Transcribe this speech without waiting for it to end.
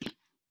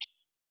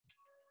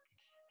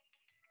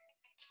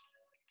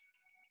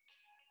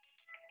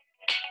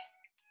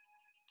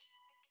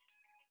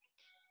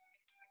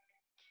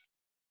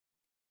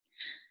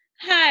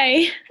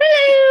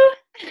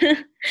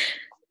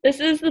This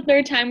is the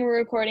third time we're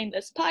recording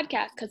this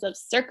podcast because of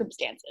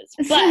circumstances.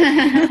 But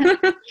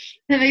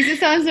That makes it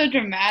sound so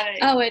dramatic.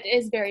 oh, it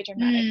is very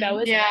dramatic though,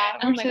 isn't it? Yeah,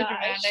 Oh we're my so gosh.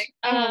 dramatic.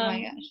 Oh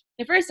my gosh.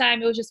 The first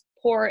time it was just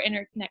poor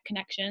internet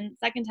connection.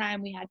 Second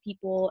time we had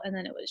people, and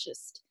then it was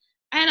just,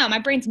 I don't know, my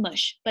brain's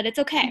mush, but it's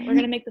okay. We're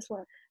gonna make this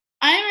work.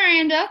 I'm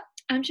Miranda.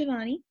 I'm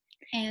Shivani.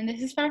 And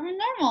this is Far From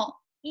Normal.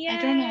 Yeah.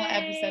 I don't know what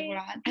episode we're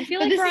on. I feel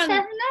but like this we're is on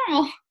Far From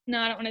Normal. No,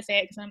 I don't want to say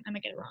it because I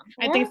might get it wrong.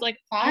 I 4? think it's like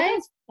 5? I think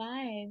it's 5,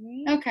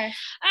 right? Okay.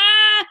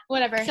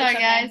 Whatever. Sorry,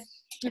 guys.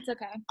 It's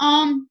okay.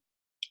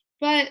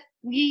 But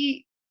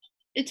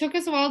it took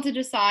us a while to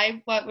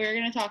decide what we were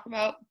going to talk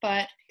about,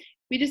 but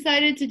we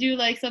decided to do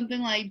like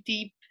something like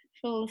deep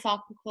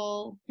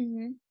philosophical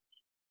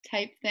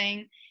type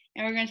thing,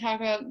 and we're going to talk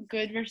about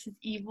good versus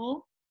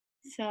evil.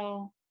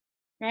 So,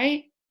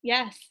 right?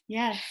 Yes.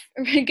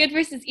 Good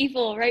versus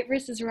evil, right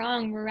versus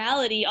wrong,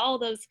 morality, all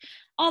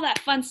that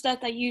fun stuff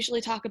that you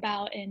usually talk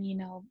about in,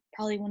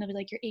 probably one of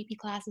like your AP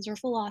classes or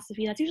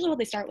philosophy. That's usually what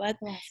they start with.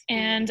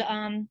 And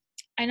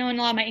I know in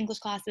a lot of my English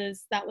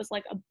classes that was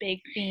like a big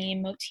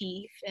theme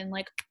motif, and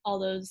like all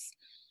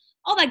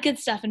that good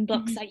stuff in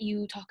books that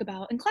you talk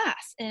about in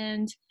class.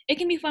 And it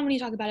can be fun when you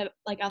talk about it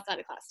like outside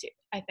of class too,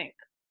 I think.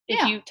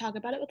 If you talk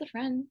about it with a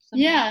friend.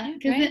 Yeah,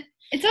 because right?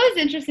 It's always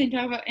interesting to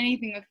talk about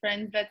anything with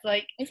friends that's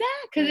like... Exactly.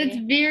 Because it's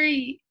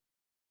very...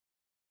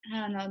 I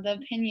don't know, the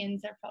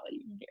opinions are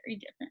probably very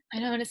different. I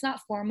know, and it's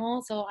not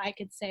formal, so I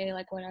could say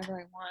like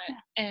whatever I want.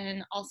 Yeah.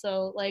 And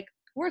also, like,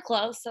 we're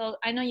close, so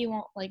I know you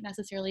won't like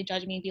necessarily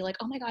judge me and be like,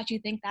 oh my gosh, you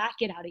think that?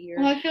 Get out of here.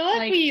 Well, I feel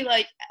like we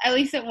like at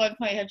least at one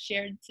point have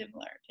shared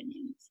similar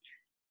opinions.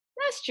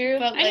 That's true.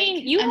 But I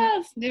mean,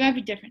 they might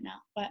be different now,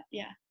 but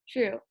yeah.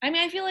 True. I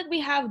mean, I feel like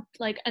we have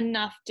like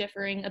enough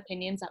differing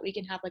opinions that we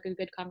can have like a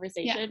good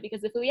conversation,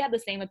 because if we had the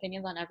same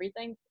opinions on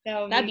everything,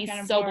 that'd be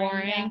so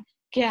boring.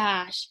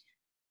 Yeah. Gosh.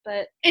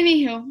 But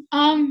anywho,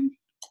 do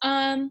you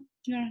want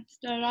to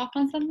start off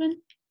on something?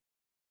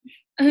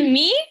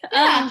 Me?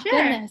 Yeah, sure.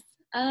 Goodness.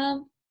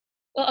 Well,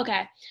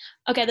 okay.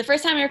 The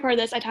first time I recorded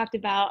this, I talked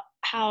about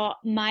how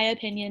my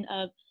opinion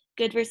of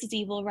good versus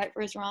evil, right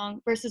versus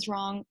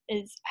wrong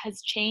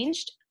has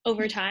changed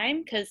over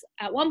time, because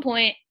at one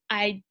point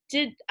I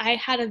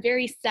had a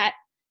very set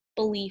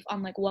belief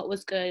on like what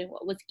was good,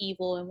 what was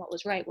evil, and what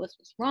was right, what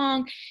was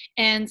wrong.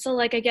 And so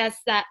like I guess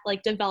that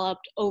like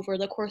developed over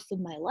the course of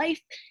my life,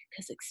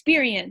 because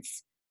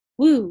experience,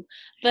 woo.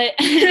 But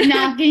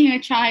not being a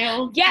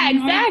child. Yeah,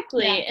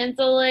 exactly. Yeah. And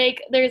so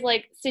like there's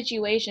like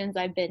situations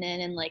I've been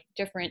in and like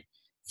different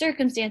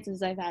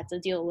circumstances I've had to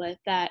deal with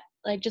that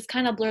like just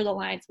kind of blur the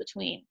lines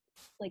between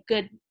like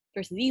good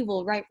versus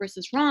evil, right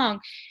versus wrong.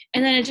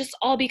 And then it just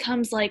all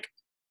becomes like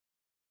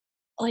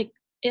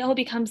it all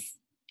becomes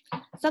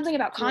something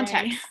about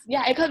context. Gray.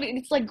 Yeah,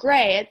 it's like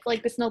gray. It's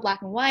like there's no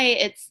black and white.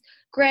 It's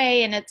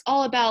gray, and it's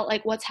all about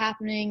like what's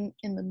happening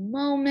in the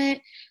moment.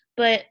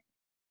 But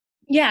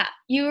yeah,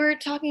 you were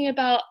talking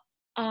about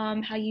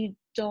how you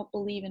don't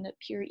believe in a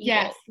pure evil.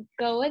 Yes.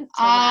 Go into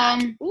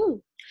that. Ooh.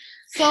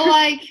 So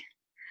like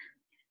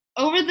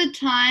over the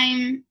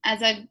time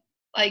as I've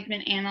like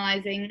been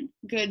analyzing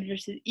good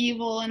versus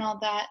evil and all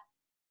that,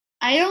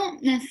 I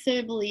don't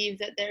necessarily believe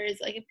that there is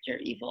like a pure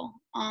evil.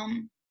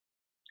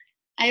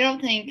 I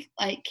don't think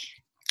like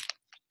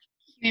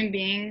human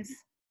beings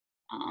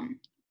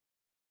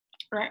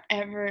are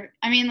ever,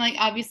 I mean, like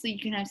obviously you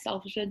can have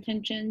selfish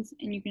intentions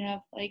and you can have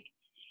like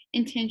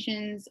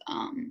intentions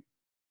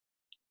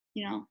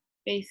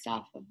based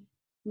off of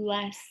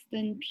less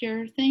than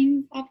pure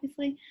things,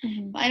 obviously.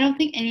 But I don't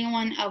think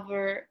anyone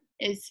ever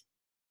is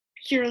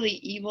purely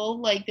evil.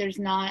 Like there's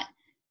not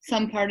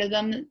some part of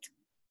them that's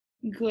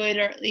good,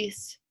 or at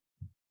least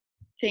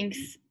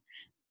thinks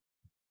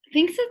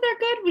that they're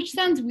good, which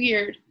sounds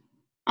weird.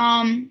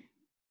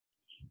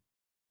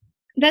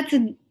 That's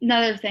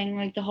another thing,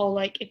 like the whole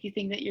like if you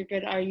think that you're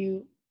good, are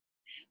you?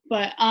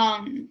 But I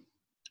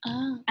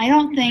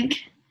don't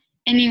think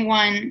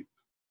anyone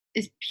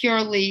is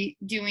purely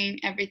doing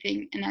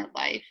everything in their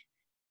life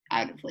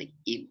out of like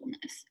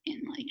evilness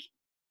and like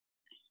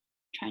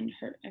trying to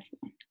hurt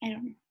everyone. I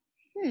don't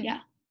know.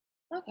 Yeah.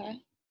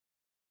 Okay.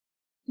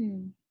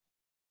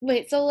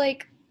 Wait, so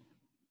like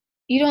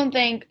you don't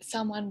think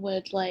someone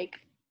would like,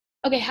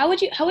 okay, how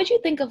would you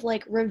think of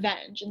like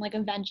revenge and like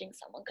avenging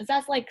someone? Because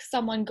that's like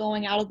someone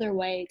going out of their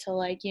way to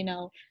like,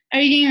 Are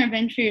you getting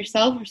revenge for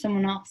yourself or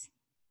someone else?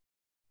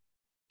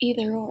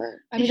 Either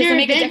or. I mean, does it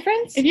make a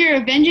difference? If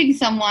you're avenging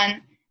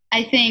someone,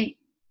 I think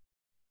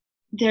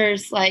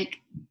there's like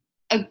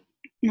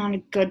not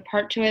a good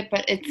part to it,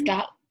 but it's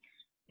got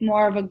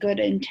more of a good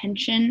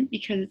intention,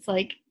 because it's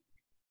like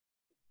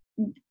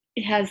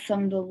it has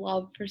some of the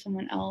love for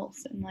someone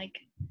else, and like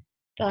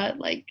the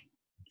like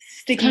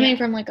coming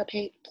from like a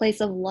place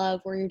of love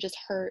where you're just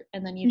hurt,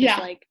 and then you just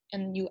like,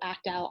 and you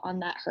act out on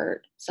that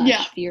hurt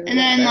fear, and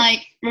then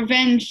like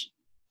revenge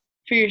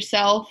for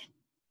yourself,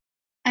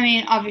 I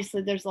mean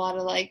obviously there's a lot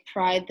of like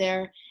pride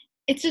there.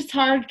 It's just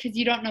hard because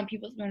you don't know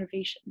people's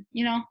motivation,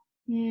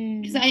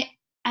 because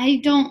I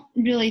don't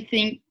really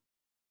think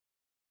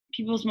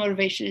people's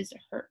motivation is to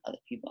hurt other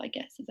people, I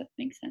guess, if that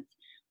makes sense.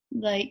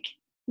 Like,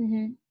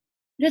 Mm-hmm.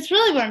 that's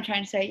really what I'm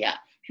trying to say, yeah.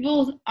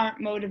 People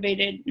aren't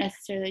motivated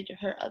necessarily to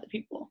hurt other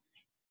people.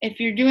 If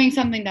you're doing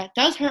something that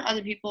does hurt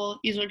other people,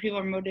 usually people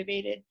are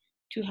motivated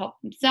to help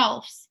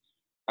themselves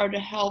or to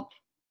help,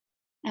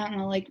 I don't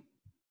know, like,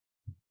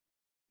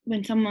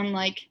 when someone,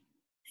 like,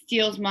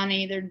 steals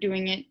money, they're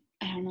doing it,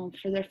 I don't know,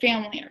 for their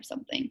family or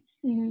something.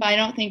 Mm-hmm. But I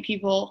don't think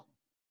people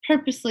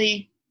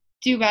purposely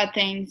do bad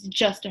things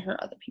just to hurt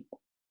other people,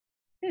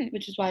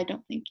 which is why I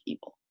don't think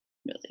evil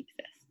really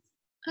exists.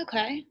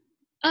 Okay.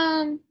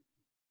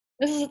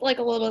 This is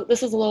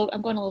a little,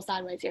 I'm going a little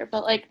sideways here,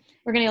 but like,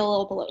 we're gonna get a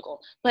little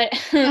political. But,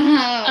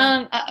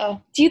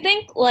 do you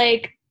think,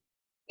 like,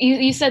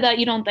 you said that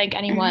you don't think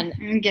anyone.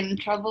 I'm getting in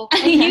trouble.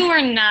 Okay. You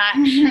are not.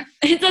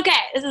 It's okay.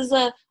 This is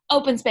a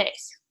open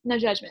space. No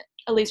judgment,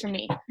 at least from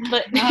me.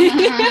 But,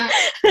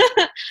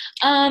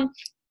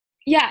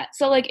 yeah.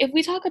 So like, if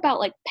we talk about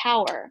like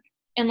power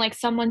and like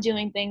someone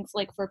doing things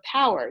like for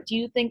power, do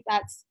you think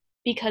that's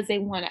because they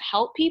want to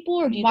help people,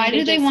 or do you why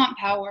think do they want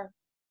power?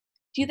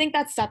 Do you think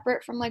that's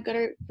separate from like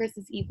good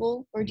versus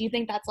evil, or do you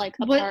think that's like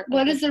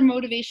what is their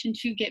motivation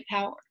to get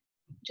power?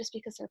 Just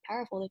because they're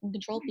powerful, they can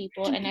control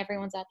people, and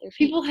everyone's at their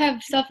feet. People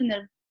have stuff in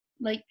their,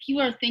 like,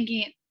 people are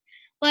thinking it.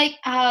 Like,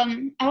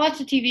 I watched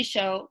a TV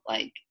show,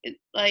 like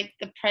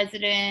the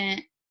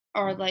president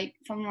or like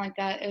something like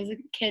that. It was a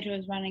kid who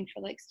was running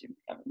for like student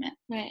government,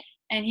 right?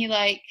 And he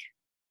like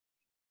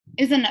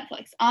is on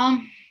Netflix.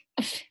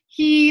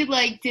 He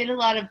like did a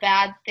lot of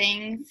bad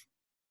things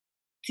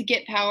to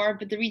get power,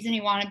 but the reason he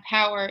wanted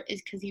power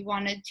is because he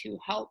wanted to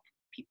help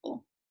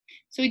people.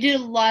 So he did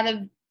a lot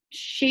of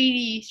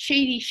shady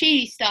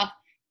stuff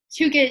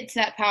to get to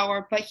that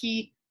power, but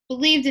he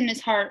believed in his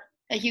heart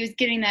that he was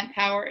getting that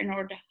power in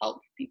order to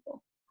help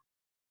people.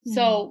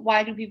 So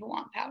why do people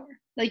want power?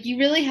 Like, you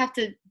really have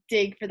to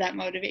dig for that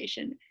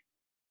motivation.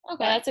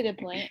 Okay, that's a good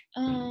point.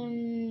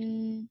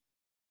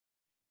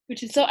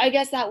 Which is, so I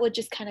guess that would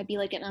just kind of be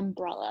like an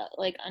umbrella,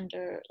 like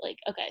under, like,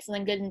 okay, so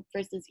then good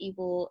versus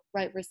evil,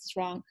 right versus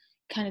wrong,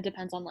 kind of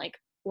depends on like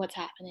what's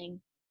happening.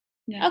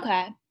 Yeah.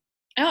 Okay.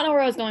 I don't know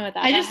where I was going with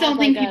that. I just don't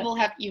think people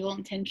have evil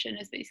intention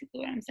is basically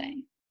what I'm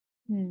saying.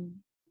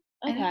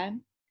 Okay.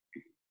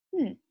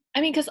 I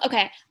mean, because,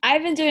 okay,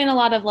 I've been doing a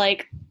lot of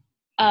like,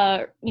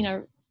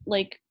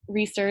 like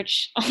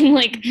research on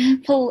like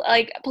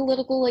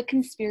political like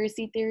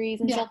conspiracy theories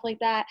and stuff like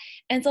that,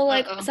 and so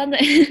like something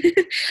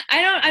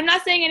I'm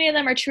not saying any of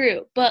them are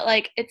true, but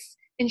like it's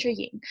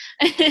intriguing.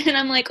 And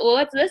I'm like, well,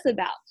 what's this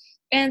about?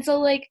 And so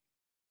like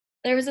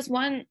there was this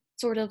one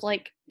sort of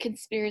like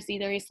conspiracy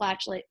theory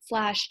slash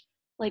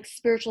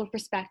spiritual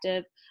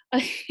perspective.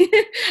 I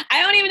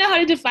don't even know how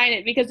to define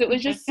it because it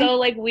was just so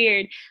like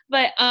weird,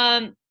 but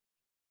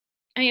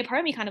I mean, part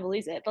of me kind of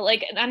believes it, but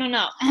like, I don't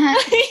know.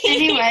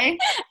 Anyway,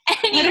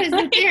 what is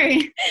the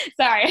theory?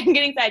 Sorry, I'm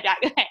getting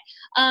sidetracked. Okay.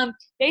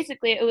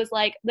 Basically, it was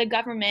like the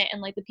government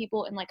and like the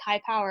people in like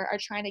high power are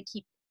trying to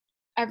keep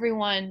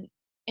everyone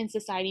in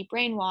society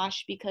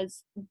brainwashed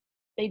because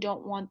they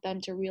don't want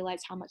them to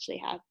realize how much they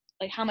have,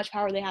 like how much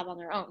power they have on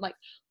their own. Like,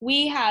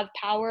 we have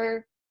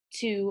power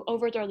to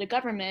overthrow the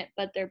government,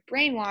 but they're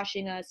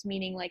brainwashing us,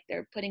 meaning like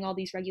they're putting all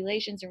these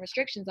regulations and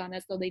restrictions on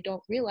us so they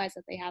don't realize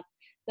that they have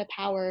the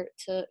power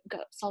to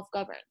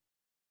self-govern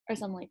or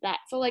something like that.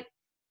 So like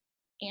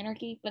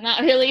anarchy, but not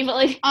really, but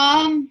like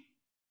how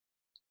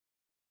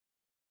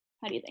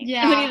do you think?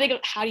 Yeah. What do you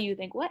think how do you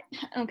think? What?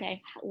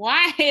 Okay.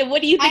 Why?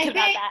 What do you think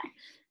about that?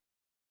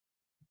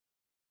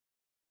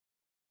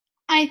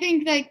 I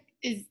think that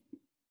is,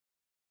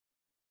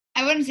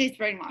 I wouldn't say it's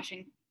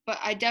brainwashing, but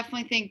I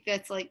definitely think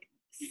that's like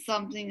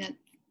something that,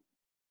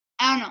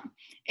 I don't know.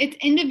 It's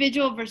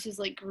individual versus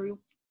like group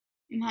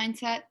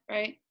mindset,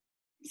 right?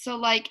 So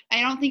like,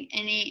 I don't think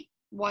any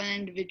one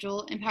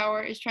individual in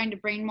power is trying to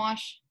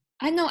brainwash.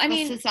 I know. I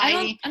mean,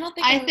 society. I don't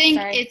think. I think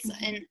it's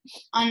an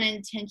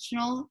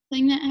unintentional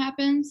thing that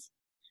happens.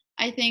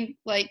 I think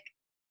like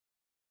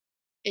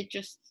it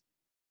just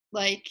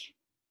like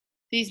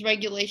these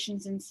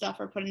regulations and stuff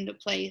are put into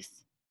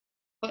place,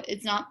 but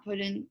it's not put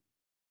in.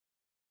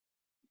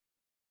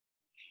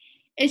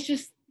 It's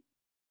just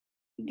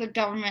the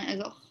government as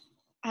a,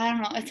 I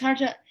don't know. It's hard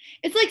to.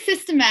 It's like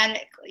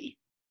systematically.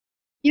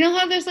 You know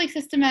how there's like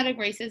systematic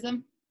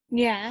racism?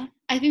 Yeah.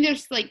 I think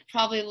there's like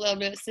probably a little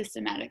bit of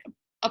systematic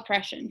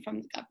oppression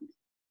from the government.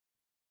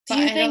 But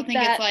I don't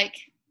think it's like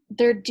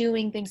they're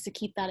doing things to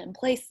keep that in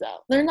place though.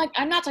 They're like,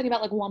 I'm not talking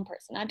about like one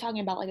person. I'm talking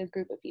about like a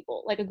group of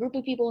people. Like a group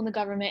of people in the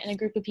government and a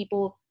group of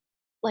people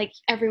like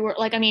everywhere.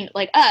 Like, I mean,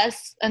 like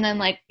us, and then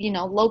like, you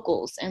know,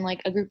 locals and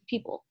like a group of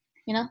people,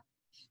 you know?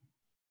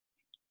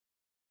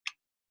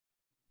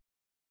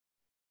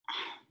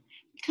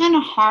 It's kind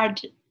of hard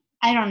to,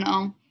 I don't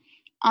know.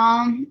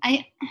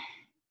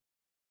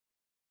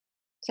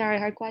 Sorry,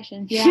 hard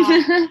question.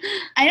 Yeah.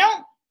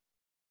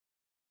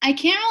 I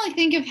can't really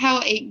think of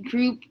how a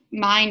group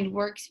mind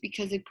works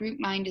because a group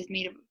mind is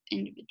made of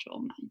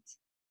individual minds.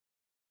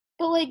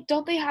 But like,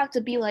 don't they have to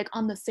be like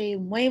on the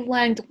same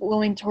wavelength,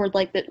 going toward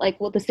like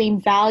the same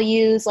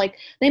values? Like,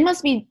 they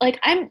must be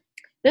like,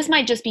 this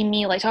might just be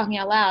me like talking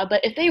out loud,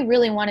 but if they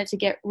really wanted to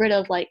get rid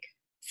of like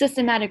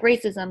systematic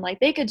racism, like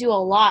they could do a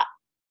lot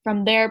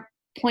from their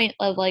point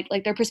of like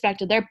their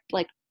perspective, their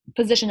like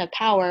position of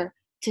power,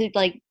 to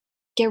like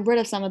get rid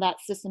of some of that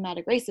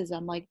systematic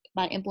racism, like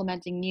by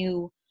implementing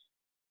new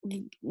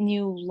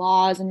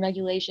laws and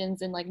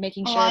regulations, and like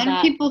making sure that a lot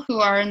of people who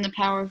are in the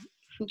power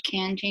who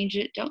can change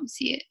it don't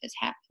see it as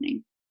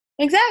happening.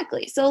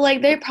 Exactly. So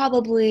like they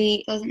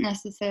probably doesn't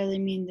necessarily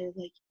mean they're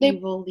like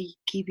evilly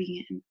keeping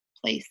it in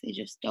place. They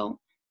just don't.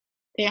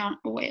 They aren't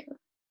aware,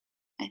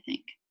 I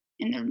think,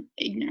 and they're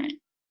ignorant,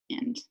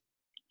 and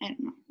I don't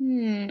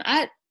know.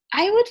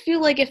 I would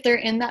feel like if they're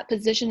in that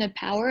position of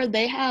power,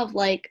 they have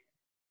like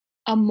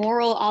a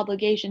moral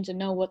obligation to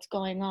know what's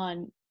going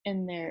on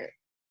in their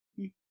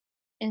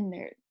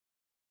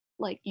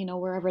like, you know,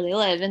 wherever they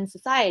live in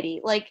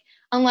society. Like,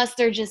 unless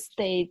they're just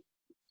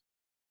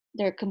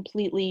they're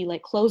completely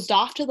like closed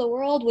off to the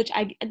world, which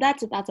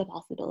that's a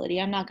possibility.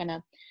 I'm not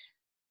gonna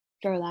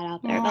throw that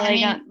out there. Well, but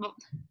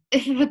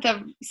like, with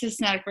the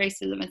systematic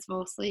racism, it's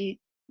mostly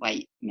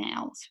white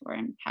males who are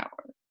in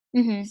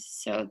power,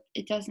 so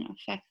it doesn't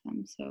affect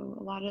them. So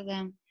a lot of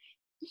them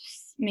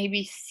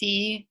maybe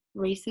see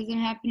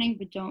racism happening,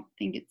 but don't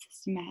think it's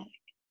systematic.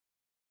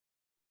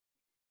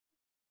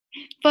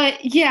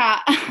 But yeah,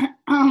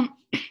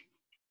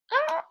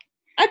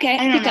 okay,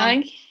 keep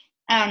going.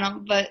 I don't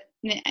know, but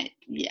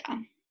yeah.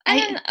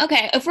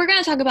 Okay, if we're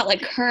gonna talk about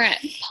like current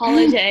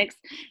politics,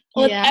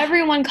 with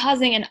everyone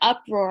causing an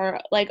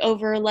uproar like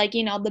over like,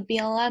 you know, the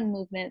BLM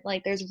movement,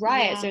 like there's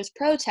riots, there's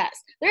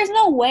protests. There's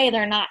no way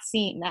they're not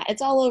seeing that.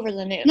 It's all over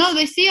the news. No,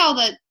 they see all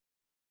the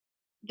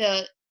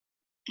I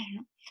don't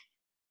know.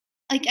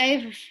 Like I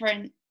have a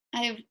friend.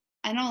 I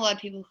know a lot of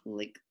people who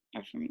like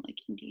are from like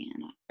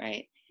Indiana,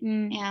 right?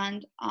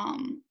 And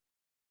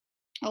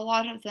a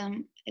lot of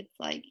them, it's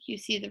like you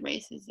see the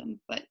racism,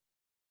 but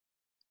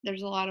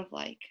there's a lot of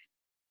like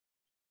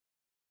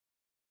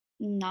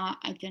not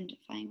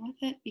identifying with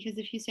it, because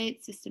if you say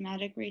it's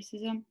systematic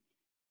racism,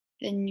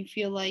 then you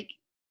feel like,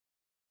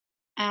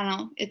 I don't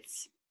know,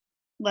 it's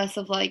less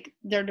of like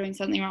they're doing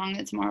something wrong.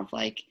 It's more of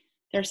like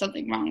there's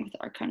something wrong with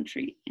our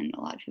country, and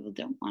a lot of people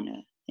don't want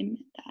to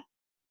admit that.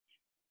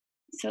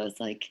 So it's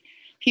like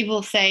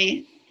people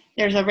say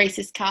there's a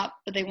racist cop,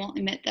 but they won't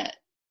admit that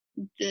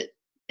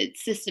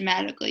it's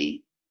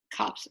systematically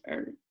cops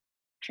are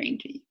trained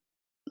to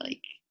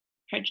like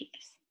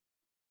prejudice.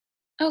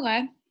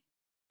 Okay.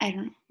 I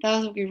don't know. That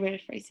was a weird way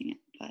of phrasing it,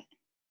 but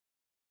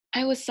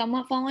I was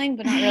somewhat following,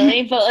 but not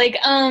really. But like,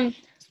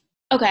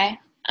 okay.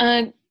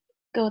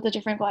 Go with a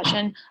different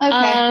question.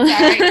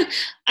 Okay. Sorry.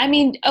 I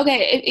mean,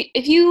 okay,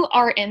 if you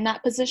are in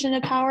that position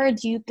of power,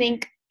 do you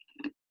think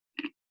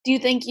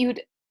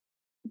you'd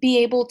be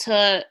able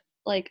to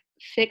like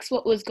fix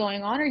what was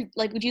going on, or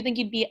like would you think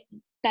you'd be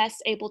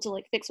best able to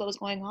like fix what was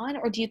going on,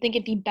 or do you think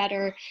it'd be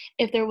better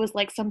if there was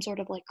like some sort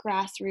of like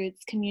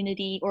grassroots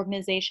community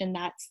organization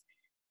that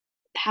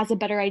has a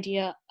better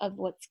idea of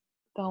what's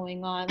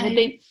going on?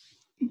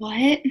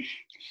 What?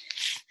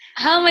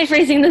 How am I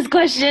phrasing this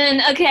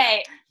question?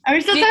 Okay. Are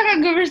we still talking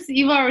about good versus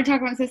evil, or are we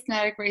talking about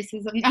systematic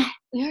racism now?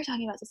 We are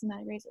talking about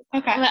systematic racism.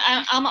 Okay.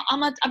 I'm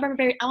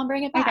gonna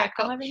bring it back. Okay,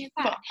 cool. I'm gonna bring it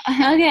back. Cool.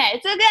 Okay,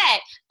 it's okay.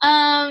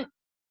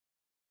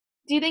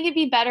 Do you think it'd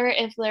be better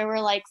if there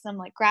were like some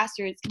like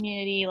grassroots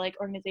community like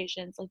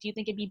organizations? Like, do you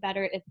think it'd be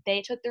better if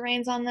they took the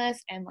reins on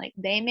this and like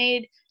they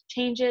made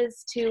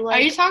changes to like?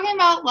 Are you talking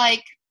about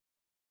like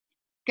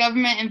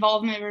government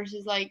involvement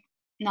versus like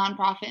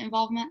nonprofit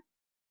involvement?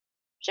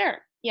 Sure.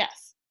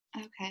 Yes.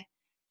 Okay.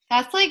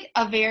 That's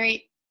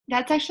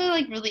actually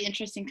like really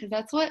interesting, because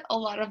that's what a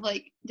lot of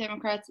like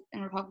Democrats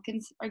and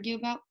Republicans argue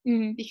about,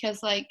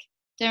 because like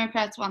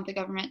Democrats want the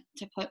government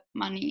to put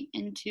money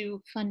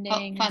into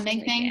funding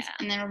things,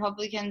 and then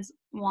Republicans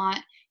want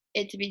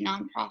it to be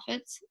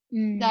nonprofits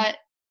that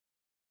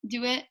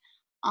do it.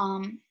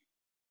 And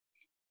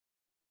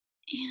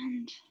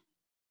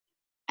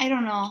I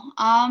don't know.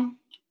 I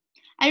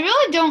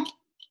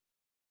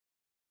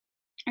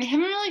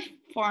haven't really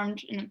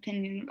formed an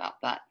opinion about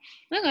that.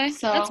 Okay,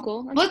 so that's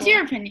cool. What's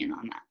your opinion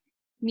on that?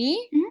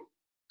 Me?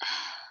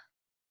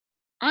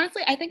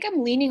 Honestly, I think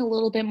I'm leaning a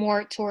little bit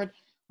more toward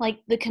like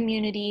the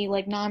community,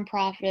 like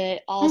nonprofit,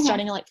 all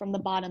starting like from the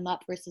bottom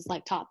up versus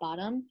like top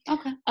bottom.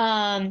 Okay.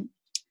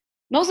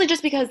 Mostly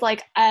just because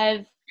like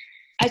I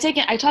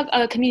taught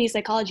a community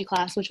psychology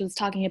class, which was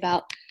talking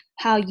about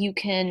how you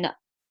can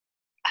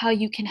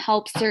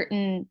help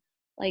certain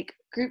like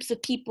groups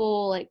of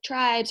people, like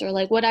tribes or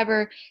like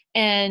whatever,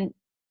 and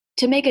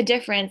to make a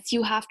difference,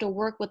 you have to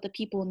work with the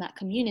people in that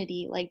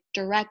community like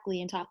directly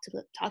and talk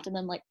to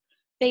them like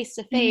face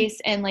to face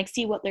and like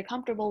see what they're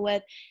comfortable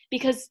with.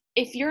 Because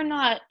if you're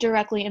not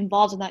directly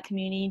involved in that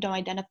community, you don't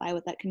identify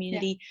with that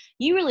community,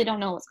 you really don't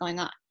know what's going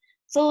on.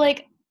 So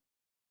like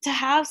to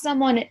have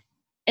someone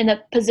in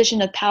a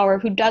position of power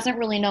who doesn't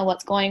really know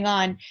what's going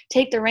on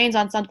take the reins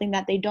on something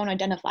that they don't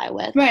identify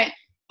with, right,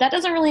 that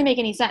doesn't really make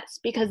any sense,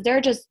 because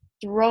they're just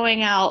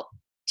throwing out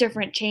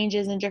different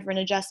changes and different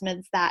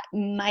adjustments that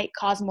might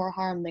cause more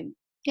harm than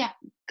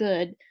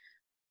good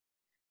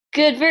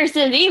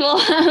versus evil.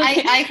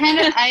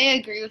 I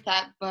agree with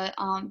that, but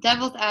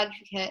devil's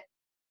advocate,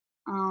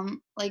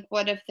 like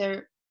what if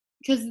they're,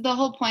 because the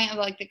whole point of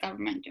like the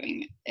government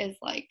doing it is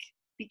like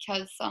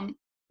because some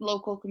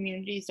local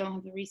communities don't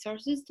have the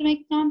resources to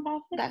make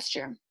nonprofits. That's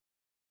true.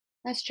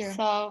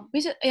 So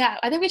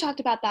I think we talked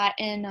about that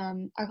in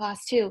our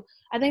class too.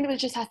 I think it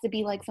just has to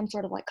be like some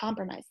sort of like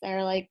compromise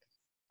there. Like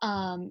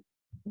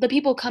the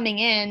people coming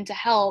in to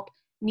help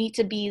need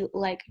to be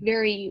like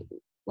very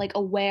like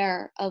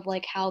aware of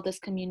like how this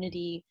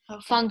community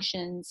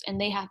functions, and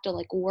they have to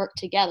like work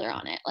together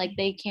on it. Like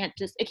it can't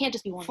just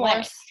be one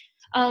way.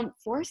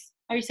 Force?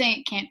 Are you saying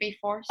it can't be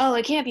forced? Oh,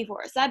 it can't be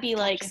forced. That'd be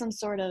like some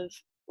sort of,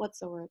 what's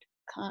the word?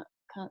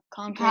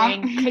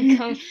 Conquering.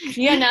 Couldn't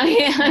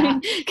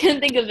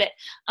think of it.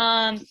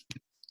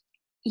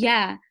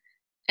 Yeah.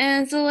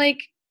 And so like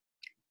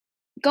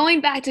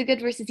going back to good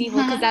versus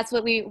evil, because that's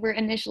what we were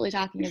initially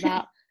talking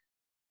about.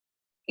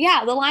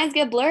 Yeah, the lines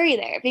get blurry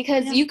there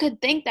because you could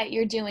think that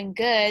you're doing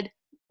good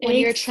when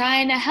you're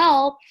trying to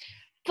help,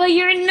 but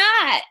you're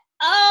not.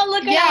 Oh,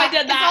 look at how I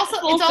did that.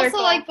 It's also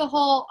like the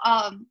whole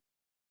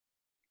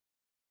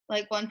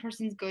like one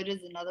person's good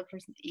is another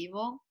person's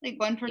evil. Like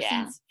one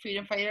person's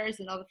freedom fighter is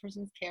another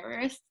person's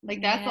terrorist.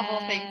 Like that's the whole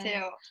thing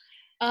too.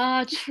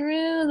 Oh,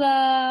 true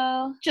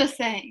though. Just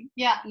saying.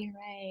 Yeah. You're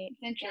right.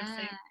 It's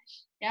interesting.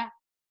 Gosh. Yeah.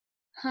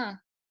 Huh.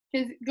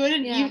 Because good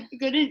and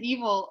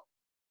evil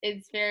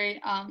is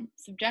very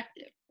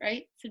subjective,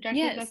 right? Subjective.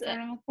 Yes. That's what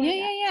I'm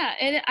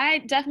Yeah. I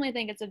definitely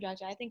think it's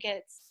subjective. I think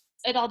it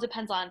all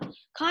depends on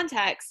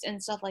context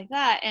and stuff like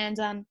that. And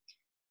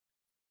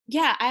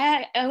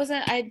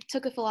I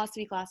took a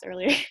philosophy class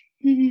earlier.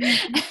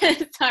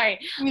 Sorry,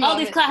 all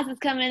these classes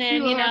coming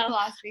in,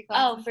 philosophy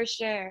classes. Oh, for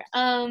sure.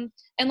 And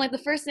like the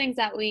first things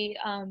that we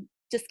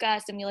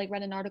discussed and we like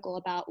read an article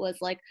about was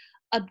like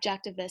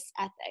objectivist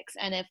ethics,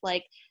 and if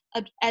like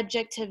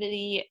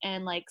objectivity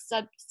and like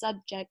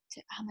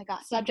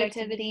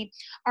subjectivity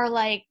are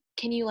like,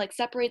 can you like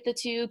separate the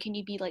two? Can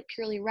you be like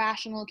purely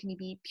rational? Can you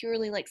be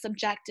purely like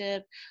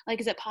subjective? Like,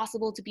 is it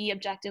possible to be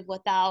objective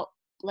without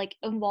like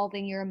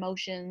involving your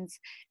emotions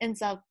and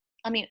stuff?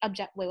 I mean, wait,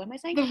 what am I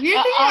saying? The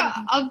weird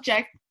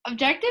thing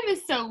objective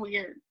is so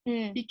weird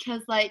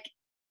because like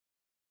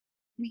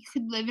we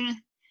could live in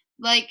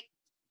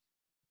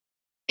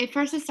if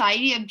our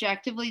society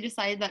objectively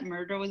decided that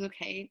murder was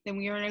okay, then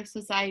we are in a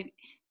society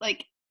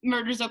like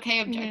murder's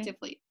okay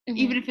objectively,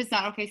 even if it's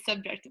not okay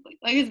subjectively.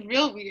 Like it's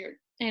real weird.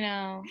 I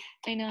know.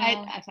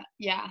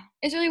 Yeah.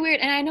 It's really weird.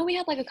 And I know we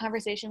had like a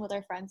conversation with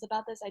our friends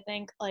about this. I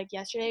think like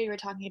yesterday we were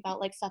talking about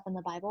like stuff in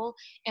the Bible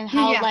and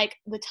how like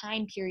the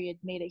time period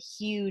made a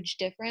huge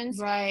difference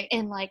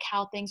in like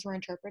how things were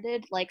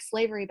interpreted. Like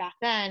slavery back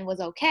then was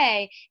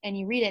okay, and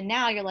you read it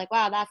now, you're like,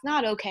 wow, that's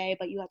not okay,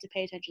 but you have to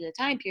pay attention to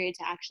the time period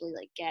to actually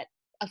like get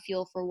a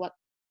feel for what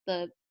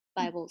the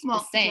Bible is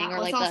saying. Or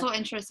what's also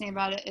interesting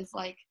about it is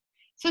like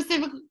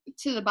specific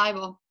to the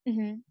Bible,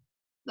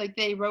 like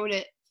they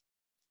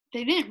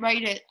didn't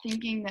write it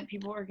thinking that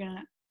people were going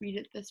to read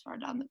it this far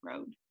down the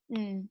road.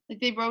 Like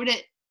they wrote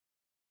it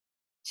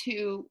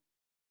to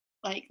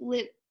like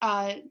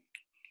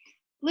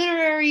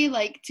literary,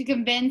 like to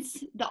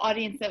convince the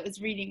audience that was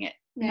reading it,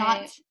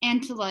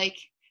 and to like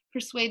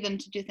persuade them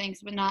to do things,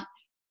 but not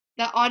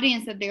the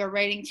audience that they were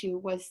writing to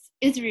was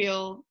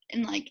Israel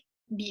in like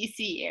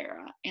BC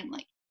era and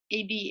like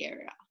AD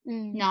era,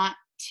 not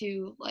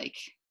to like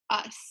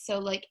us. So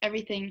like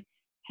everything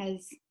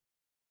has,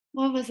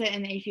 what was it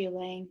in A.P.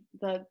 Lang?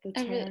 The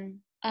term.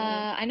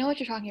 I know what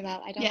you're talking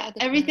about. I don't know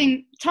the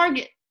everything term.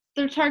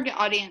 Their target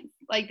audience.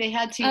 Like they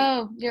had to.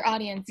 Oh, your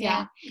audience.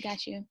 Yeah.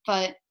 Got you.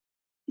 But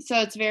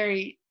so it's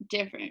very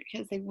different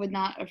because they would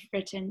not have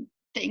written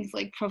things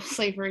like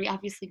pro-slavery,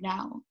 obviously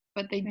now,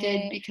 but they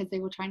did because they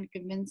were trying to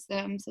convince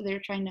them. So they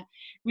were trying to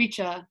reach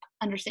a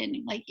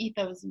understanding, like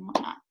ethos and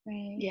whatnot.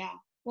 Right. Yeah.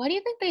 Why do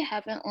you think they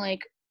haven't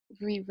like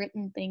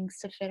rewritten things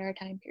to fit our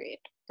time period,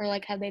 or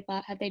like have they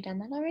done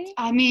that already?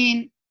 I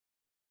mean,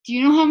 do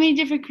you know how many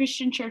different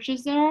Christian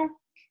churches there are?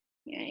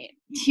 Right.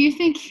 Do you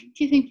think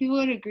people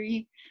would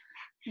agree?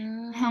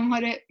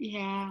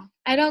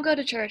 I don't go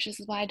to church. This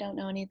is why I don't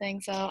know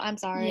anything. So I'm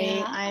sorry.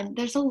 Yeah,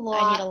 there's a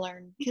lot. I need to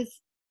learn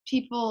because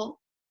people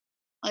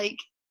like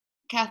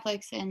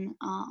Catholics and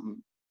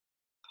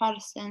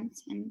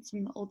Protestants and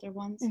some of the older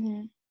ones,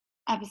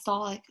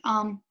 apostolic.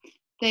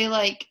 They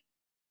like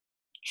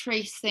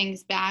trace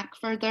things back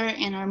further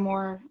and are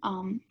more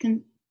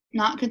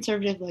not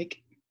conservative. Like,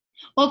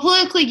 well,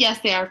 politically, yes,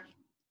 they are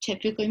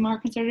typically more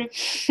conservative,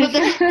 but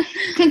they're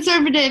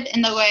conservative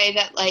in the way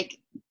that like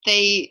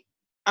they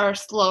are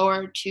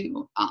slower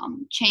to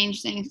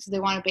change things because they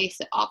want to base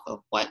it off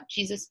of what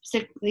Jesus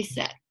specifically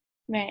said,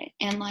 right?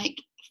 And like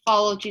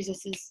follow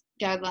Jesus's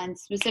guidelines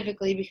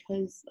specifically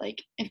because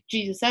like if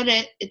Jesus said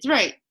it, it's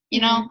right,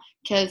 you know?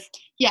 Because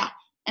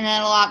and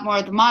then a lot more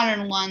of the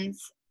modern ones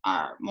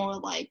are more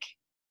like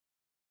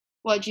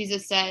what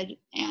Jesus said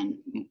and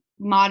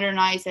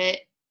modernize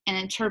it and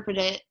interpret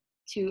it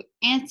to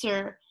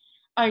answer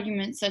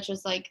arguments such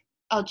as like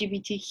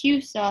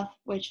LGBTQ stuff,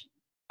 which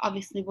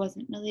obviously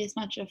wasn't really as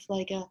much of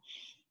like a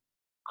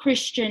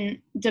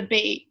Christian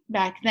debate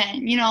back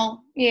then, you know?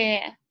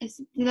 Yeah.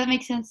 Does that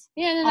make sense?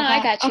 Yeah, no,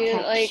 I got you.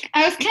 Okay. Like,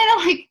 I was kind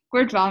of like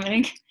word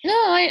vomiting. No,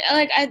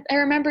 I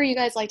remember you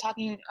guys like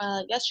talking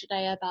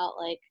yesterday about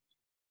like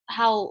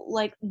how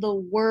like the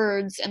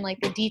words and like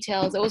the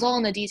details, it was all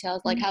in the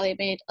details, like how they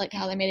made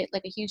it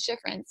like a huge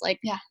difference. Like,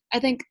 yeah, I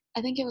think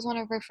it was one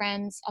of her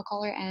friends, I'll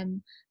call her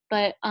M,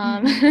 but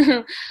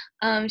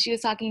she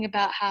was talking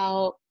about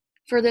how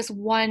for this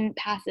one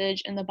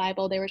passage in the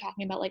Bible they were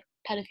talking about like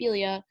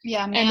pedophilia.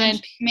 Yeah,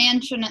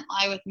 man shouldn't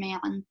lie with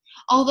man.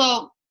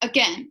 Although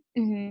again,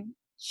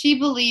 she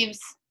believes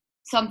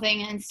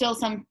something, and still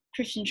some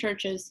Christian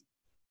churches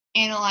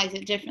analyze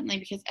it differently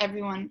because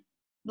everyone,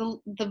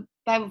 the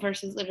Bible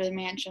verse is literally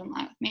man shouldn't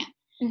lie with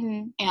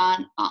man,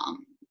 and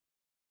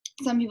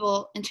some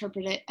people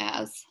interpret it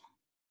as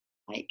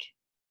like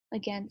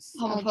against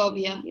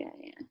homophobia.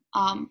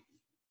 Yeah.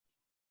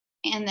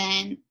 And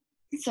then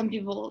some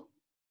people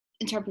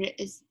interpret it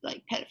as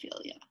like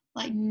pedophilia,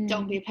 like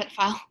don't be a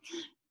pedophile,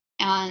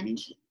 and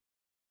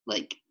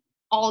like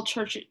all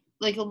churches,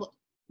 like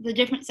the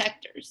different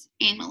sectors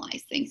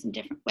analyze things in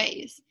different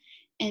ways,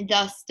 and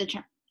thus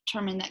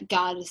determine that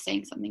God is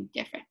saying something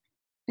different.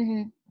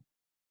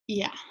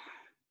 Yeah.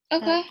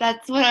 Okay.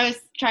 That's what I was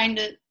trying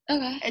to.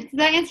 Okay. Does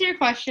that answer your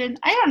question?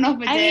 I don't know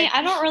if it did. I mean,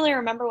 I don't really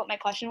remember what my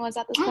question was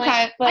at this point.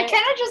 Okay. But I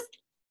kind of just.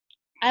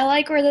 I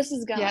like where this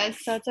is going,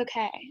 yes. So it's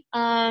okay.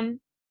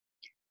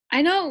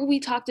 I know we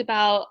talked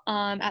about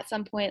at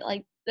some point,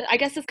 like, I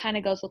guess this kind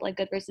of goes with like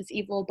good versus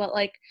evil, but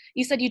like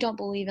you said, you don't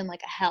believe in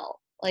like a hell,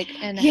 like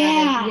in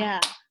heaven. Yeah.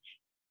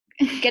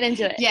 Get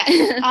into it. Yeah.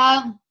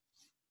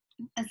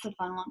 It's a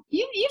fun one.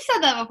 You've said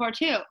that before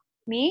too.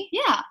 Me?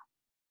 Yeah.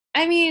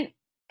 I mean,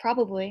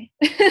 probably.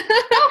 No,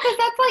 because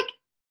that's like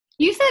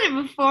you said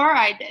it before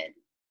I did.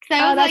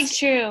 Oh, that's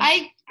true.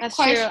 That's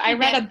true. I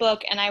read a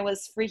book and I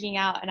was freaking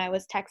out and I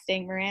was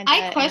texting Miranda.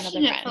 I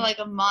questioned it for like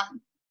a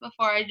month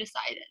before I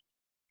decided.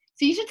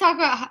 So you should talk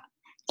about how,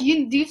 do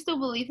you still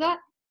believe that?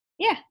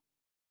 Yeah.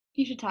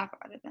 You should talk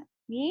about it then.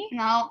 Me?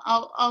 No,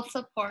 I'll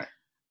support.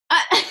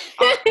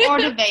 or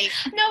debate.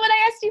 No, but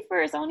I asked you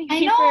first. I want to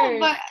hear you first. first.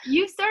 But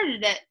you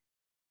started it.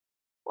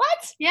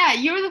 What? Yeah,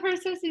 you were the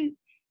first person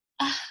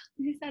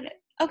who said it.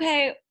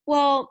 Okay,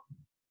 well,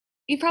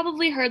 you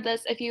probably heard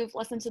this if you've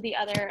listened to the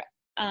other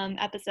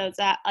episodes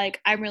that like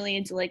I'm really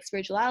into like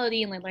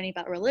spirituality and like learning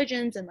about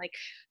religions and like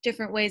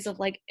different ways of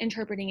like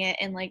interpreting it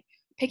and like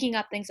picking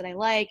up things that I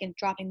like and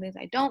dropping things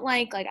I don't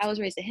like. Like I was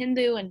raised a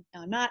Hindu and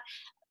now I'm not.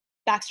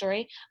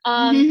 Backstory.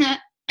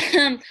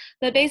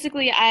 But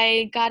basically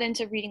I got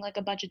into reading like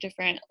a bunch of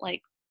different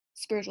like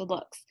spiritual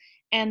books.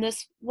 And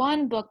this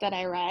one book that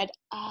I read,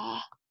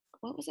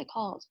 what was it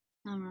called?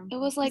 It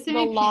was like The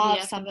Law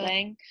of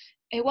something.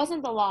 It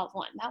wasn't The Law of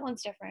One. That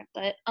one's different.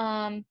 But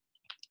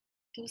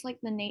it was like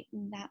the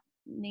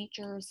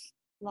nature's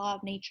law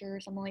of nature or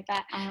something like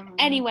that.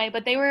 Anyway,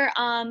 but they were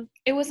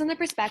it was in the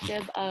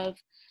perspective of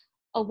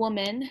a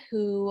woman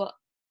who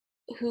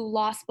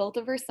lost both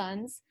of her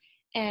sons,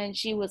 and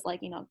she was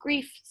like, you know,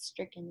 grief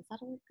stricken. Is that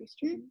a word? Grief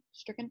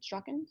stricken?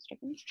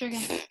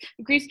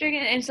 Grief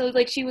stricken. And so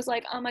like she was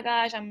like, oh my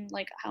gosh, I'm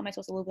like, how am I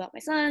supposed to live without my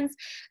sons?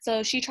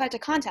 So she tried to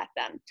contact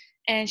them,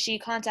 and she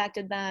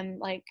contacted them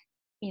like,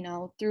 you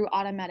know, through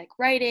automatic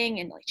writing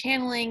and like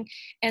channeling.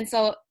 And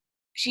so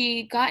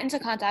she got into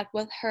contact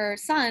with her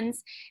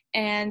sons,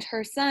 and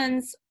her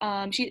sons,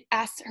 she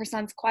asked her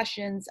sons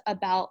questions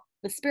about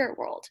the spirit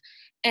world.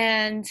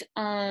 And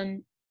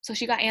so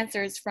she got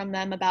answers from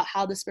them about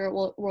how the spirit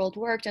world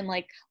worked and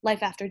like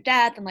life after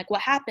death and like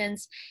what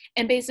happens.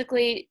 And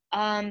basically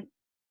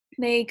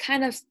they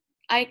kind of,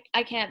 I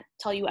can't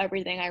tell you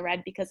everything I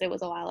read because it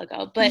was a while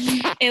ago, but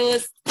they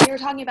were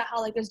talking about how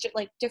like there's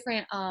like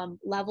different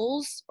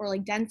levels or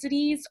like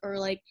densities or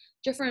like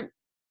different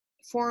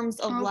forms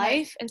of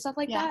life and stuff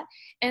like that.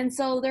 And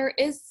so there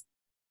is,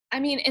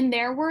 I mean, in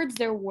their words,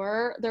 there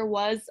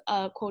was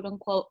a quote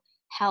unquote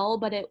hell,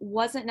 but it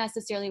wasn't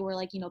necessarily where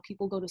like, you know,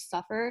 people go to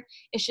suffer.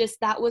 It's just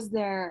that was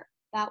their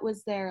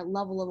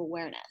level of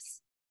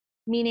awareness,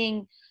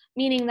 meaning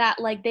that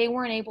like they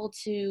weren't able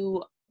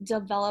to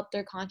develop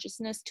their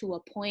consciousness to a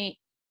point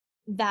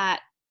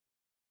that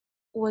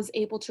was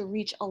able to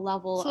reach a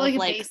level so of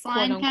like a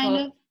baseline kind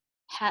of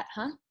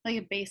like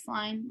a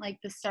baseline, like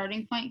the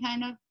starting point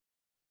kind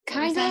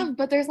of,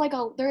 but there's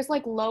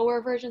like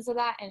lower versions of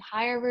that and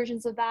higher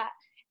versions of that.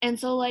 And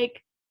so like,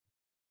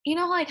 you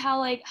know, like how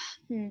like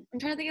I'm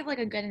trying to think of like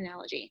a good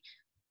analogy.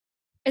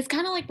 It's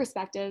kind of like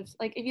perspective.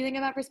 Like if you think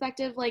about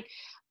perspective, like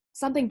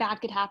something bad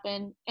could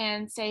happen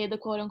and say the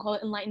quote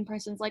unquote enlightened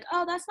person's like,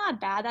 oh, that's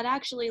not bad, that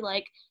actually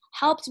like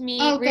helped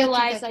me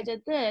realize I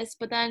did this.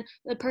 But then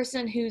the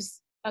person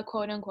who's a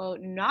quote unquote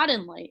not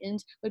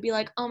enlightened would be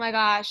like, oh my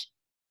gosh,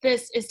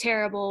 this is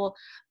terrible,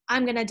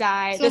 I'm gonna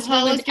die, so this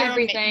ruined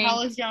everything.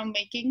 Hell is your own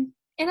making.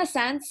 In a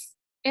sense.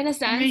 I'm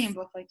reading a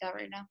book like that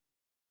right now.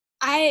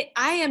 I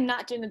am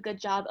not doing a good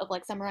job of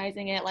like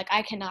summarizing it. Like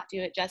I cannot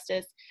do it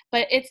justice,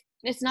 but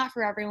it's not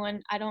for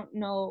everyone. I don't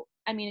know.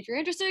 I mean, if you're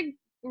interested,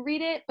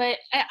 read it. But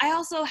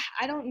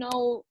I don't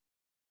know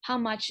how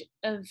much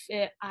of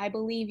it I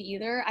believe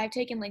either. I've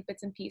taken like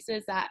bits and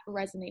pieces that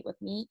resonate with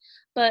me.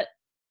 But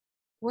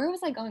where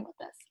was I going with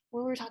this?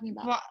 What were we talking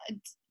about?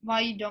 Why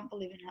you don't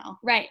believe in hell?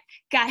 Right,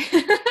 guy.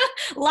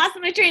 Lost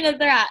my train of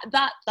thought.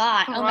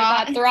 Oh my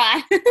god,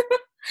 thought.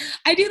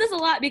 I do this a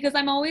lot because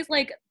I'm always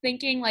like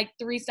thinking like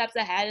 3 steps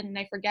ahead and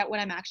I forget what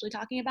I'm actually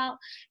talking about.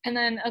 And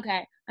then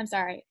okay, I'm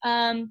sorry.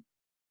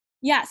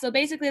 Yeah, so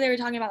basically they were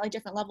talking about like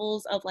different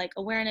levels of like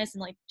awareness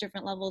and like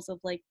different levels of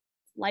like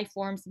life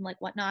forms and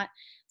like whatnot.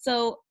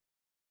 So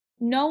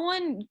no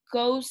one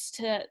goes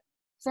to,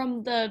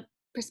 from the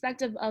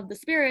perspective of the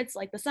spirits,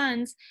 like the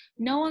sons,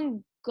 no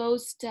one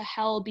goes to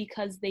hell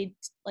because they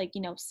like,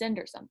 you know, sinned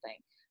or something.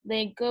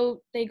 They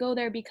go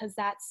there because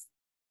that's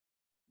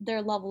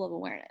their level of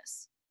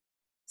awareness.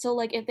 So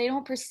like if they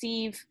don't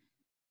perceive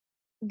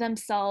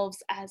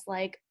themselves as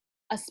like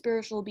a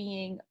spiritual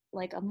being,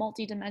 like a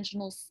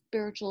multidimensional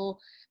spiritual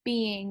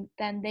being,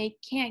 then they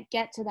can't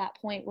get to that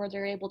point where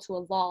they're able to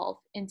evolve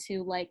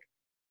into like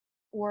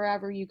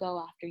wherever you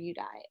go after you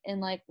die,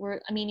 and like we're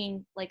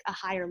meaning like a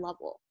higher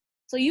level.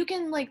 So you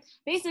can like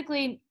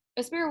basically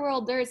a spirit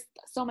world, there's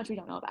so much we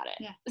don't know about it.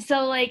 Yeah.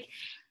 So like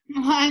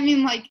I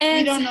mean, like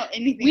we don't know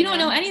anything. We don't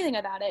know anything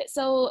about it.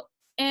 So,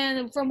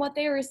 and from what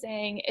they were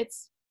saying,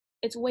 it's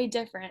way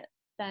different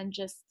than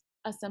just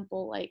a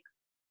simple like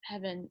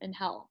heaven and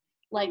hell.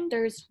 Like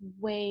there's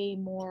way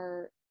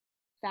more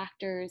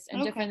factors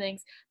and different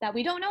things that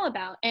we don't know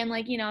about. And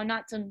like, you know,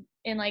 not to,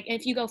 and like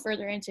if you go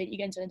further into it, you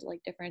get into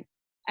like different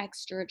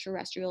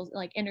extraterrestrials,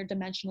 like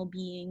interdimensional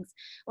beings.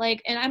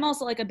 Like, and I'm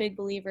also like a big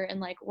believer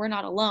in like we're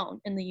not alone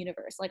in the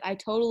universe. Like I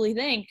totally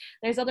think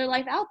there's other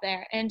life out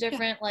there and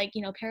different like,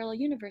 you know, parallel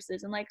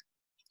universes, and like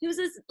who's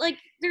this, like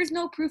there's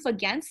no proof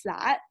against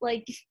that.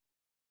 Like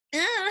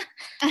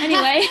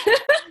anyway.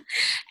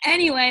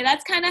 Anyway,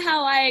 that's kind of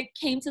how I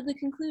came to the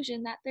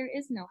conclusion that there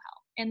is no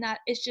hell, and that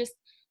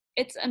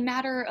it's a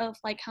matter of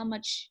like how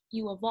much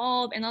you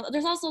evolve. And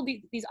there's also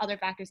these other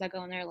factors that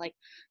go in there, like,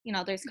 you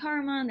know, there's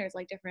karma and there's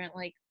like different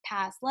like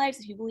past lives,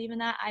 if you believe in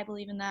that. I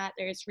believe in that.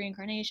 There's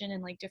reincarnation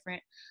and like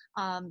different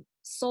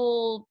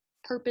soul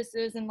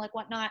purposes and like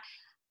whatnot.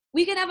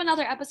 We could have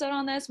another episode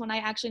on this when I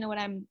actually know what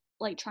I'm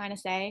like trying to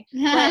say,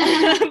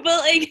 but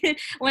like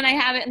when I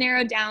have it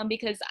narrowed down,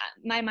 because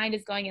my mind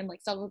is going in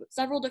like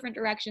several different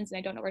directions and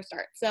I don't know where to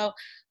start. So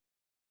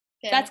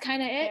that's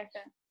kind of it.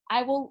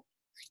 I will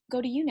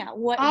go to you now.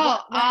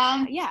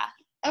 Yeah.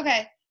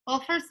 Okay. Well,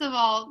 first of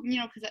all, you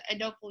know, because I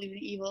don't believe in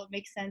evil, it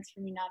makes sense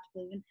for me not to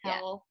believe in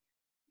hell,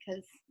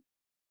 because,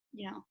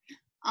 you know,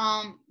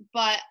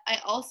 but I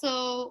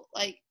also,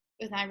 like,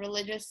 with my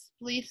religious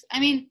beliefs,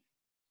 I mean,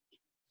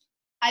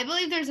 I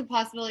believe there's a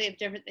possibility of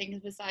different things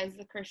besides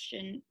the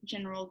Christian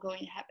general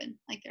going to heaven.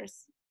 Like,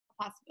 there's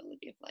a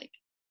possibility of, like,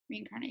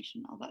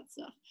 reincarnation, all that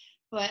stuff.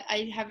 But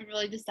I haven't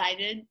really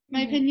decided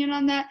my opinion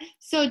on that.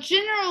 So,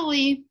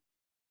 generally,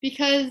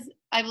 because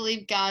I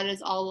believe God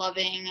is all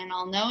loving and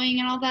all knowing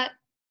and all that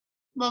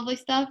lovely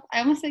stuff, I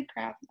almost said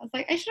crap. I was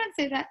like, I shouldn't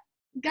say that.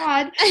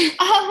 God.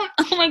 Oh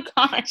my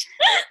gosh.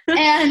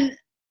 And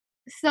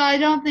so I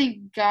don't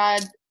think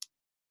God,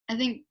 I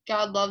think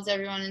God loves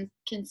everyone and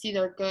can see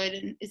their good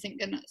and isn't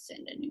going to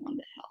send anyone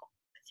to hell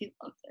because he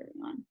loves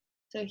everyone.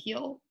 So he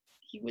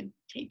would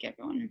take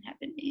everyone in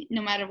heaven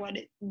no matter what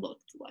it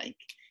looked like.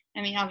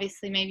 I mean,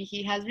 obviously, maybe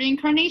he has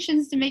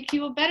reincarnations to make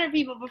people better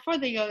people before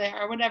they go there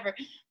or whatever.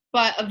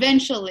 But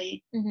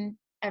eventually,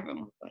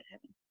 everyone will go to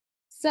heaven.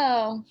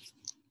 So,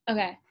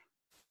 okay.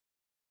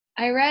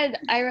 I read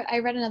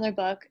another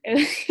book.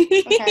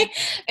 Okay.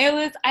 It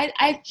was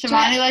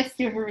Shivani likes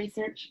to do her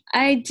research.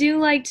 I do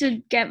like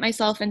to get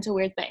myself into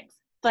weird things,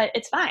 but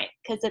it's fine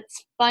because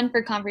it's fun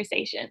for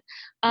conversation.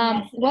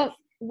 Yes,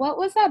 what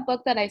was that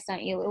book that I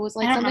sent you? It was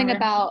like something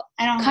about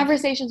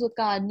Conversations with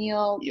God.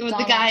 Neil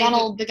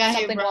Donald the guy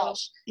something who wrote,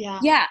 Walsh.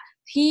 Yeah.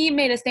 He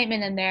made a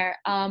statement in there,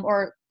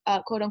 or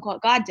quote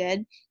unquote God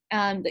did.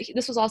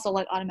 This was also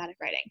like automatic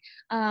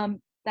writing.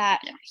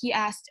 That he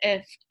asked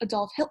if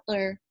Adolf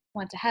Hitler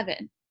went to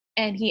heaven,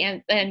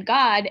 and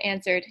God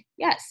answered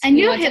yes. I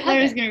knew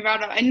Hitler was going to be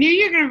brought up. I knew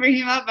you were going to bring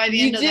him up by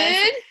the end of this.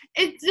 You did?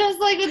 It's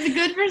just like with the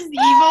good versus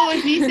evil,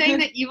 with me saying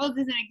that evil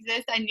doesn't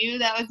exist. I knew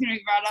that was going to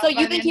be brought up. So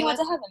you think he went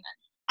to heaven then?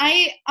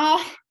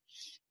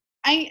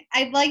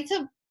 I'd like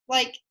to,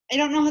 like, I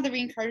don't know how the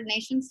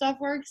reincarnation stuff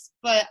works,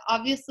 but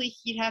obviously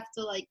he'd have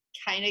to like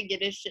kind of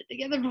get his shit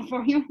together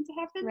before he went to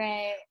heaven.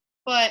 Right.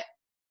 But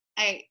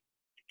I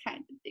kind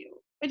of do.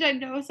 Which I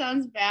know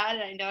sounds bad,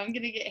 and I know I'm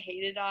gonna get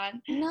hated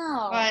on.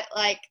 No. But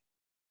like,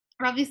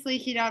 obviously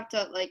he'd have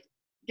to like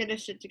get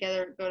his shit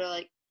together, go to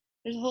like,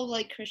 there's a whole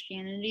like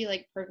Christianity,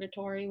 like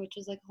purgatory, which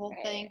is like a whole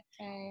thing.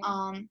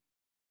 Right.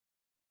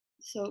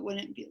 So it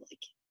wouldn't be like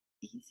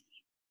easy.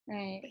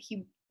 Right. But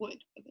he would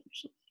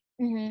eventually.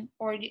 Mm-hmm.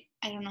 Or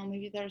I don't know,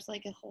 maybe there's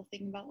like a whole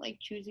thing about like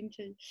choosing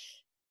to,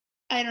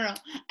 I don't know.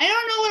 I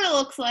don't know what it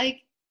looks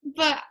like,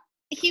 but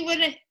he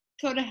wouldn't,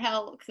 go to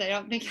hell because I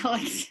don't think hell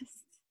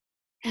exists.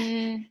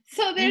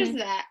 So there's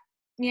that.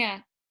 Yeah.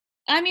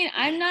 I mean,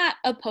 I'm not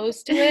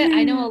opposed to it.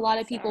 I know a lot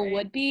of people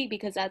would be,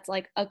 because that's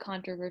like a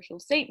controversial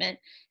statement,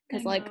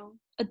 because like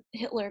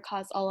Hitler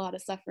caused a lot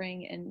of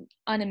suffering and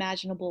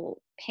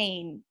unimaginable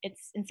pain.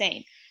 It's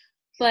insane.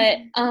 But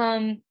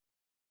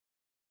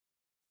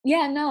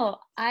yeah, no,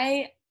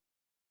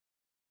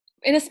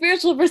 in a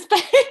spiritual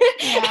perspective,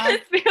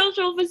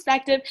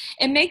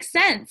 it makes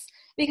sense,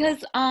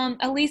 because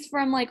at least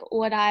from like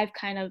what I've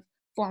kind of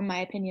formed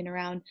my opinion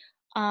around,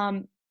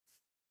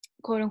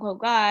 quote unquote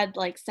God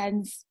like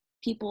sends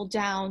people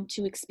down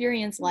to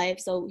experience life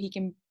so he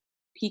can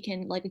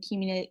like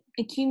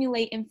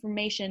accumulate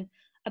information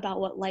about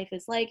what life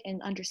is like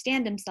and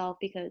understand himself,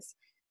 because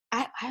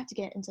I have to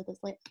get into this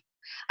later.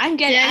 I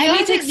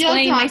need to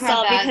explain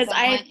myself, because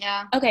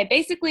okay,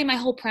 basically my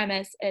whole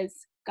premise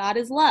is God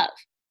is love,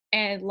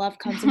 and love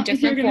comes in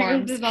different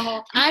forms.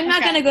 I'm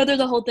not going to go through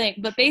the whole thing,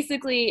 but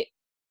basically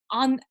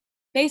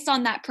based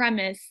on that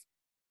premise,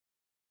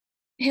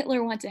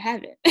 Hitler went to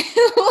heaven.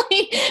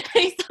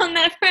 Based on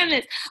that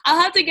premise. I'll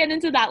have to get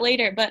into that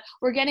later, but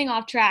we're getting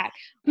off track.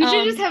 We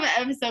should just have an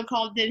episode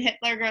called Did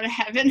Hitler Go to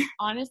Heaven?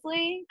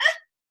 Honestly,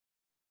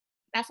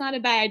 that's not a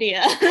bad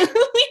idea.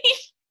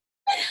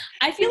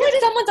 I feel like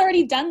someone's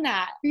already done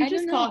that. We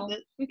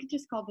could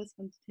just call this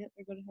one Did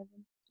Hitler Go to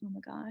Heaven? Oh my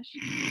gosh.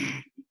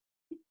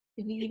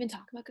 Did we even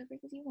talk about good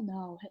versus evil?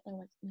 No,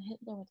 Hitler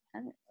went to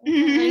heaven.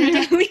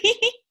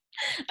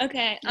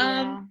 Okay.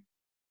 Yeah.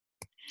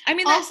 I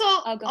mean,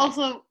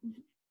 also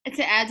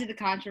to add to the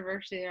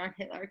controversy around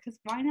Hitler, because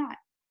why not?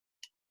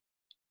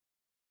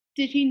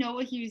 Did he know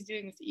what he was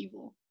doing was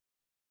evil?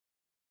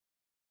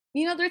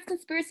 You know, there's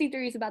conspiracy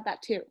theories about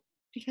that too.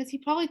 Because he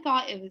probably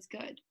thought it was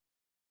good.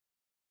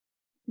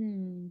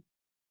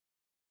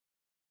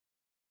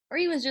 Or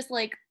he was just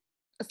like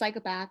a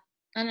psychopath.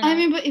 I don't know. I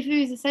mean, but if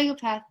he was a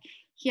psychopath,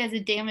 he has a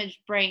damaged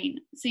brain.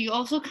 So you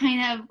also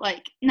kind of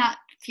like not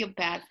feel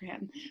bad for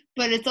him,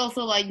 but it's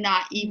also like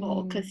not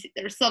evil because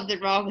there's something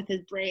wrong with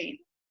his brain.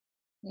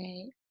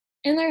 Right.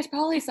 And there's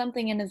probably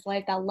something in his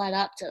life that led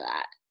up to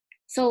that.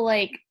 So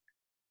like,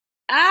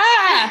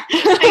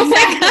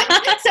 exactly.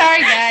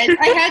 Sorry guys,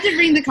 I had to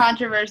bring the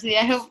controversy.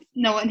 I hope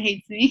no one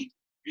hates me.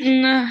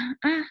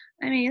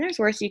 I mean, there's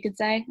worse you could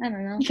say. I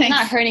don't know. I'm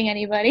not hurting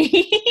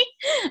anybody.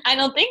 I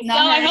don't think so.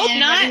 I hope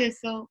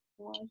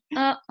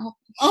not.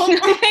 Oh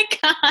my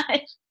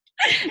gosh.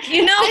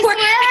 You know, I swear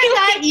I'm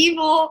not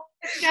evil,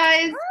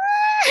 guys.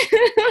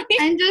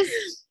 I'm just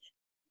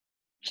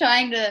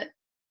trying to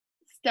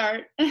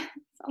start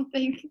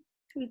something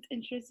that's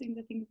interesting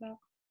to think about.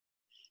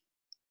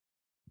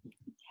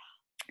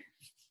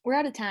 We're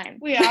out of time.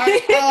 We are.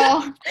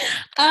 Oh.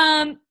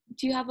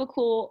 Do you have a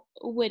cool,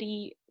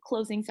 witty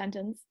closing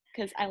sentence?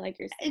 Because I like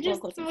yours. I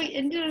just went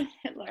into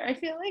Hitler. I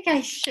feel like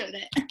I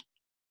shouldn't.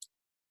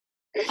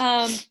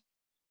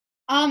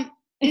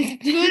 Is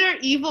good or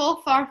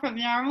evil far from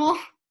normal?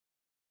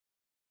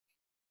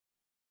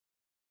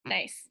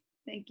 Nice.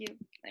 Thank you.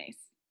 Nice.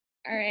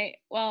 All right.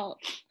 Well,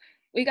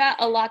 we got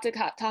a lot to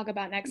talk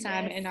about next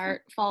time in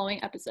our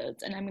following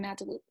episodes, and I'm gonna have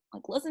to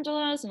like listen to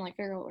those and like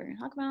figure out what we're gonna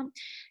talk about.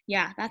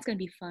 Yeah, that's gonna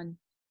be fun.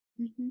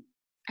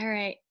 All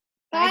right.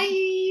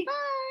 Bye.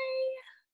 Bye.